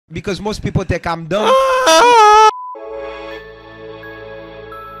because most people think I'm dumb.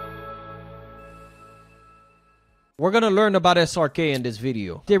 We're going to learn about SRK in this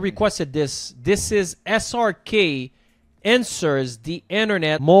video. They requested this. This is SRK answers the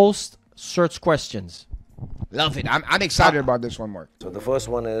internet most search questions. Love it. I'm excited about this one, Mark. So the first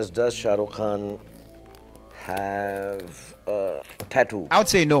one is, does Shah Rukh Khan have a tattoo? I would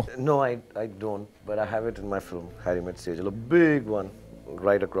say no. No, I don't, but I have it in my film, Harry Met Sejal, a big one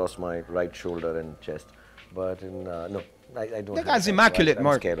right across my right shoulder and chest. But in, no, I don't. That guy's immaculate, I'm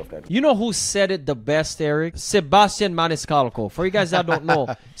Mark. scared of that. You know who said it the best, Eric? Sebastian Maniscalco. For you guys that don't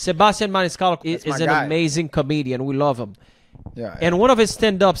know, Sebastian Maniscalco is an amazing comedian. We love him. Yeah. And one of his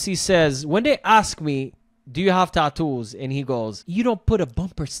stand-ups, he says, when they ask me, do you have tattoos? And he goes, you don't put a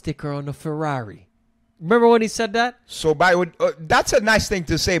bumper sticker on a Ferrari. Remember when he said that? So that's a nice thing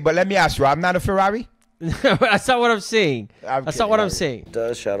to say, but let me ask you, I'm not a Ferrari? That's not what I'm saying. That's not what I'm saying.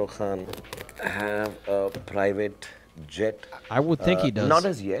 Does Shah Rukh Khan have a private jet? I would think he does. Not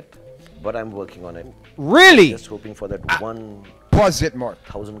as yet, but I'm working on it. Really? Just hoping for that Pause it, Mark.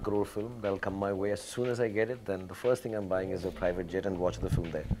 1,000 crore film that'll come my way. As soon as I get it, then the first thing I'm buying is a private jet and watch the film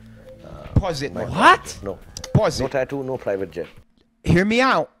there. Pause it, Mark. What? No. Pause No it. tattoo, no private jet. Hear me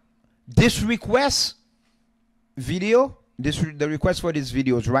out. This request video, the request for this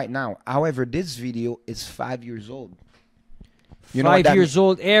video is right now. However, this video is 5 years old. You know what 5 that years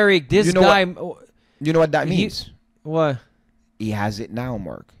old, Eric. This You know guy. You know what that means? What? He has it now,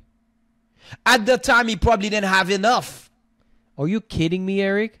 Mark. At the time, he probably didn't have enough. Are you kidding me,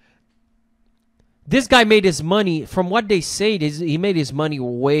 Eric? This guy made his money, from what they say, he made his money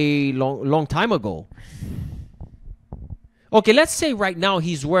way long time ago. Okay, let's say right now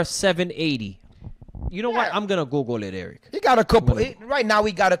he's worth 780. You know what? I'm gonna Google it, Eric. He got a couple. Right now,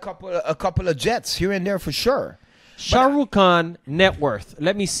 we got a couple of jets here and there for sure. Shah Rukh Khan net worth.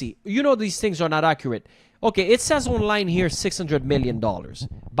 Let me see. You know these things are not accurate. Okay, it says online here $600 million.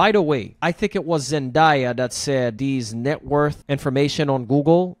 By the way, I think it was Zendaya that said these net worth information on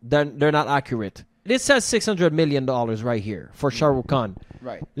Google, they're not accurate. It says $600 million right here for Shah Rukh Khan.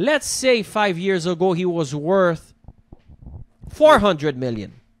 Right. Let's say 5 years ago he was worth 400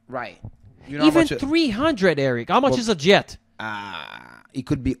 million. Right. You know Even 300, Eric. How much is a jet? It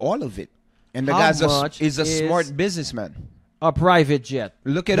could be all of it. And the How guy's much is a is smart businessman. A private jet.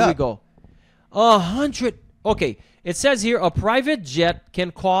 Look it Here up. we go. 100. Okay, it says here a private jet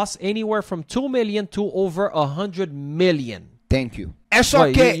can cost anywhere from 2 million to over 100 million. Thank you.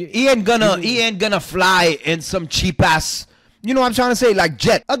 SRK, he ain't gonna fly in some cheap ass. You know what I'm trying to say? Like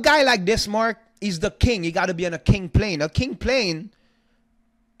jet. A guy like this, Mark, he's the king. He got to be on a king plane. A king plane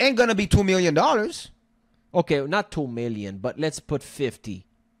ain't gonna be $2 million. Okay, not 2 million, but let's put 50.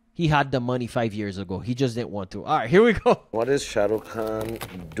 He had the money 5 years ago. He just didn't want to. All right, here we go. What is Shah Rukh Khan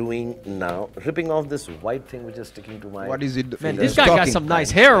doing now? Ripping off this white thing which is sticking to my... What is it? Man, this guy got some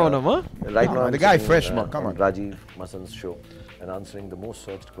nice hair on him, huh? Right now, the guy fresh, man. Come on. Rajiv Masan's show and answering the most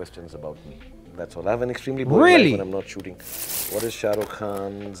searched questions about me. That's all. I have an extremely boring life when I'm not shooting. What is Shah Rukh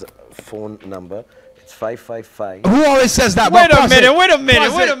Khan's phone number? It's 555. Who always says that? Wait a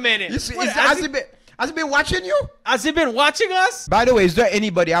minute. You see, has he been watching you? Has he been watching us? By the way, is there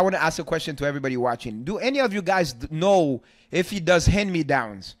anybody, I want to ask a question to everybody watching. Do any of you guys know if he does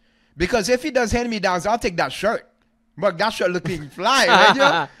hand-me-downs? Because if he does hand-me-downs, I'll take that shirt. Mark, that shirt looking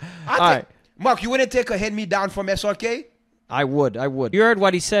fly, right? Mark, you wouldn't take a hand-me-down from SRK? I would. You heard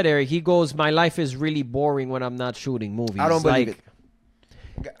what he said, Eric. He goes, my life is really boring when I'm not shooting movies. I don't believe it.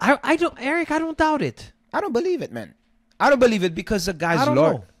 I don't, Eric, I don't doubt it. I don't believe it, man. I don't believe it because the guy's Lord.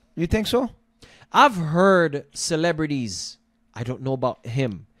 Know. You think so? I've heard celebrities, I don't know about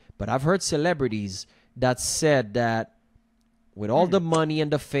him, but I've heard celebrities that said that with all the money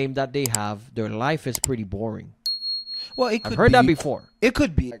and the fame that they have, their life is pretty boring. Well, it could I've heard that before. It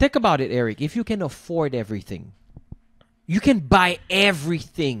could be. Think about it, Eric. If you can afford everything, you can buy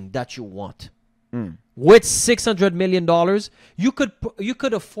everything that you want. With $600 million, you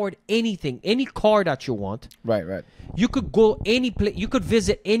could afford anything, any car that you want. Right. You could go any place. You could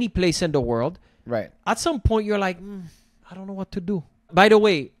visit any place in the world. Right. At some point, you're like, I don't know what to do. By the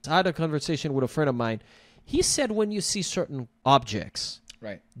way, I had a conversation with a friend of mine. He said when you see certain objects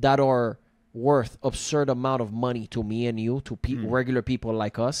that are worth absurd amount of money to me and you, to regular people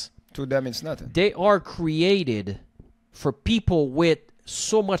like us, to them it's nothing. They are created for people with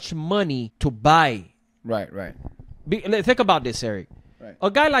so much money to buy. Right. Think about this, Eric. Right.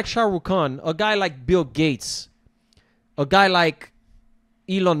 A guy like Shah Rukh Khan, a guy like Bill Gates, a guy like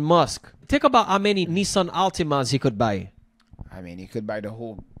Elon Musk. Think about how many Nissan Altimas he could buy. I mean, he could buy the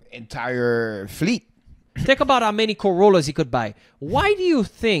whole entire fleet. Think about how many Corollas he could buy. Why do you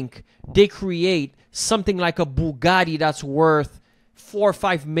think they create something like a Bugatti that's worth 4 or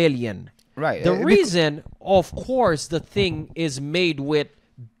 5 million? Right. The reason, of course, the thing is made with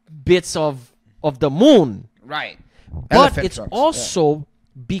bits of the moon. Right. But Elephant it's trunks, also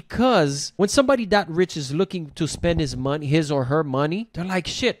because when somebody that rich is looking to spend his or her money, they're like,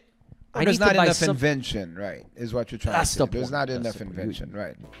 shit, I there's need not to buy enough something. invention, right? Is what you're trying That's to say. the There's point. not That's enough the point. invention,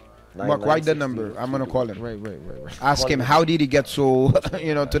 right? Nine, Mark, nine, write the six, number. three, I'm gonna three, call him. Right. Ask him how did he get so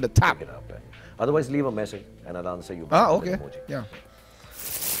to the top. Pick it up, Otherwise, leave a message and I'll answer you. back Ah, with an okay. emoji. Yeah.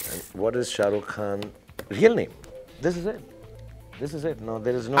 And what is Shah Rukh Khan's real name? This is it. This is it. No,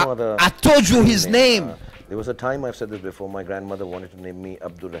 there is no other. I told you his name. There was a time, I've said this before, my grandmother wanted to name me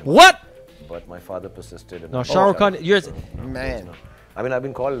Abdul Rahman. What? But my father persisted. No, Shah Rukh Khan, Man. I mean, I've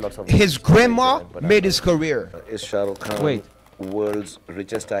been called lots of His names, grandma but made his career. Is Shah Rukh Khan Wait. world's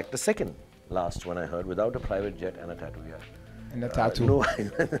richest actor? Second last one I heard, without a private jet and a tattoo. Yeah. And the tattoo. No,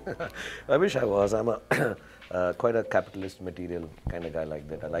 I wish I was. I'm a quite a capitalist material kind of guy like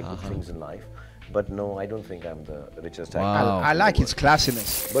that. I like good things in life. But no, I don't think I'm the richest actor. Wow. I like his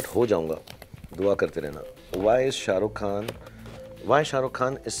classiness. But ho jaunga. Dua karte rehna. Why is Shah Rukh Khan? Why Shah Rukh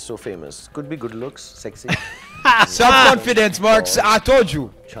Khan is so famous? Could be good looks, sexy, Self-confidence, Mark. I told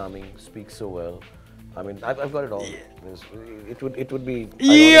you. charming, speaks so well. I mean, I've got it all. It would be.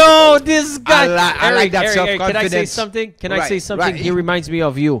 Yo, ironic this guy. I like that Eric, can I say self-confidence. something? Can I Right, say something? right. He reminds me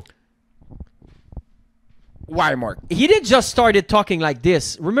of you. Why, Mark? He didn't just started talking like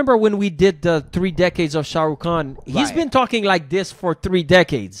this. Remember when we did the 3 decades of Shah Rukh Khan? He's Right. been talking like this for 3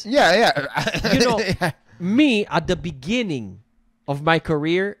 decades. Yeah. You know, me at the beginning of my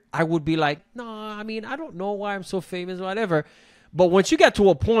career, I would be like, no, I mean, I don't know why I'm so famous, whatever. But once you get to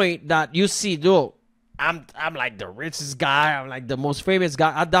a point that you see, dude, I'm like the richest guy, I'm like the most famous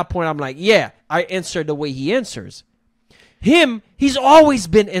guy. At that point, I'm like, yeah, I answer the way he answers. Him, he's always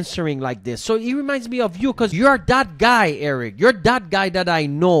been answering like this. So he reminds me of you because you're that guy, Eric. You're that guy that I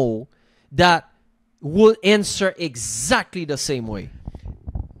know that will answer exactly the same way.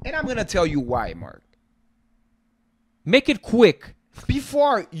 And I'm gonna tell you why, Mark. Make it quick.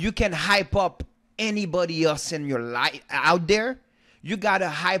 Before you can hype up anybody else in your life out there, you gotta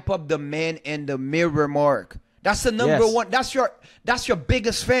hype up the man in the mirror, Mark. That's the number Yes. one. That's your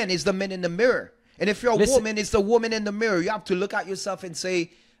biggest fan is the man in the mirror. And if you're a Listen. woman, it's the woman in the mirror. You have to look at yourself and say,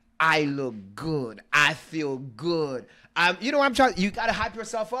 I look good. I feel good. I'm trying. You gotta hype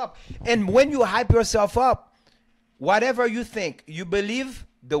yourself up. And when you hype yourself up, whatever you think, you believe,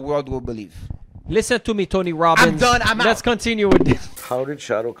 the world will believe. Listen to me, Tony Robbins. I'm done. I'm Let's out. continue with this. How did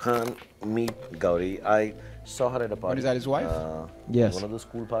Shah Rukh Khan meet Gauri? I saw her at a party. is that, his wife? Yes. One of those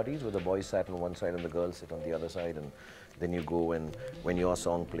school parties where the boys sat on one side and the girls sit on the other side, and then you go and when your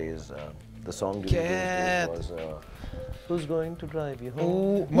song plays, the song during Cat. those days was "Who's Going to Drive You Home?"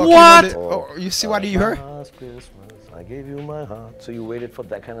 Oh, Mark, What? You, know you see what you heard? Last Christmas, I gave you my heart. So you waited for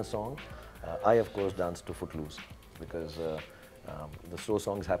that kind of song. I, of course, danced to Footloose because the slow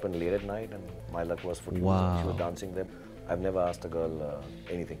songs happened late at night, and my luck was Footloose. And she was Wow. dancing them. I've never asked a girl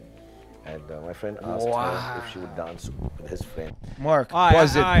anything. And my friend asked her if she would dance with his friend. Mark, All right,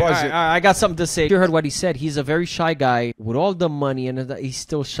 pause it, all right, pause all it. right, I got something to say. You heard what he said. He's a very shy guy with all the money, and he's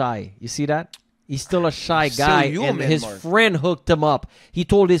still shy. You see that? He's still a shy Still guy, human, and his Mark. friend hooked him up. He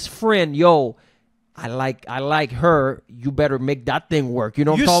told his friend, "Yo, I like her. You better make that thing work." You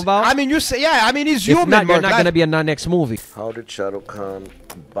know what I'm talking about? I mean, you say, yeah. I mean, he's if human, not, you're Mark. not gonna be in our next movie. How did Shah Rukh Khan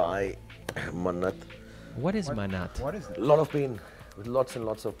buy Mannat? What is Manat? What is that? A lot of pain, with lots and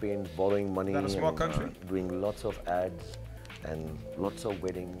lots of pain, borrowing money, that a small and, country? doing lots of ads, and lots of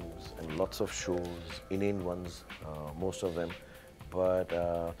weddings, and lots of shows, inane ones, most of them. But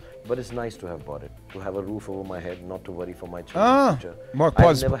it's nice to have bought it, to have a roof over my head, not to worry for my children's future. Mark, I've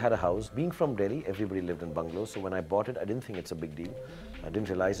pause. never had a house. Being from Delhi, everybody lived in bungalows, so when I bought it, I didn't think it's a big deal. I didn't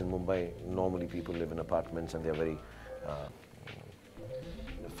realize in Mumbai, normally people live in apartments and they're very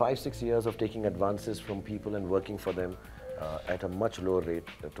 5-6 years of taking advances from people and working for them at a much lower rate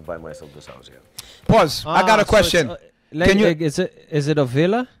to buy myself this house here. Pause. I got a question. Can you Is it a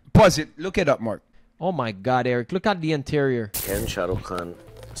villa? pause it? Look it up, Mark. Oh my God, Eric! Look at the interior. Can Shah Rukh Khan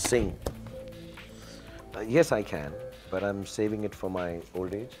sing? Yes, I can, but I'm saving it for my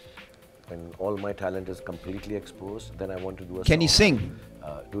old age. When all my talent is completely exposed, then I want to do a Can he song, sing?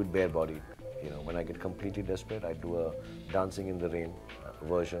 do it bare body. You know, when I get completely desperate, I do a Dancing in the Rain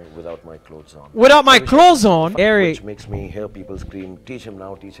version without my clothes on. Without my Which- clothes on, Eric. Which makes me hear people scream, teach him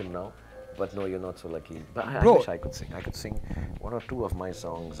now, teach him now. But no, you're not so lucky. But I Bro. wish I could sing. I could sing one or two of my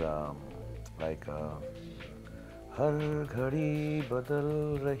songs, like हर घड़ी बदल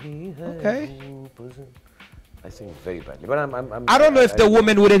रही है Okay. धूप. I sing very badly, but I'm I don't know if the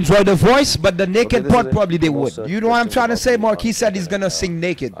woman would enjoy the voice, but the naked this part is a probably they more would. search You know what I'm questions trying to about say, me Mark? He on said he's internet. gonna sing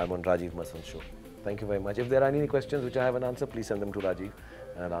naked. I'm on Rajiv Masan's show. Thank you very much. If there are any questions which I haven't answered, please send them to Rajiv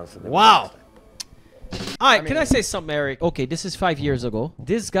and I'll answer them. Wow. next time. All right, can I say something, Eric? Okay, this is 5 years ago.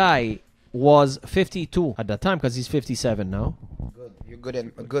 This guy was 52 at that time because he's 57 now. Good. You're good in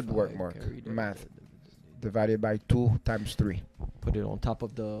good work, Mark. Math divided by 2 times 3 Put it on top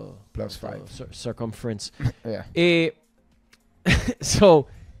of the plus the 5. circumference. Yeah. So,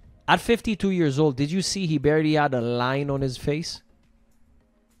 at 52 years old, did you see he barely had a line on his face?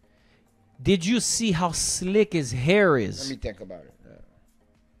 Did you see how slick his hair Let is? me think about it. Yeah.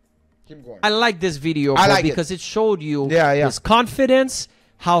 Keep going. I like this video, I bro, like it. because it showed you Yeah, yeah. his confidence,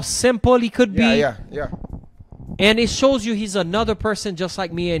 how simple he could be, Yeah. and it shows you he's another person just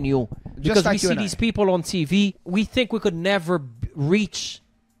like me and you. Because like we you see and I. these people on TV, we think we could never reach.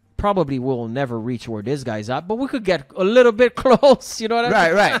 Probably will never reach where this guy's at, but we could get a little bit close. You know what I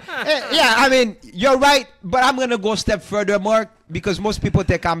mean? Right. Yeah, I mean, you're right, but I'm gonna go a step further, Mark, because most people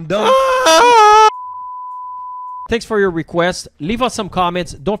think I'm dumb. Thanks for your request. Leave us some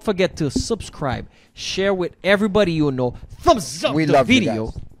comments. Don't forget to subscribe, share with everybody you know. Thumbs up We the love you video,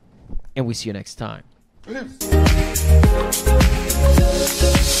 guys. and we see you next time.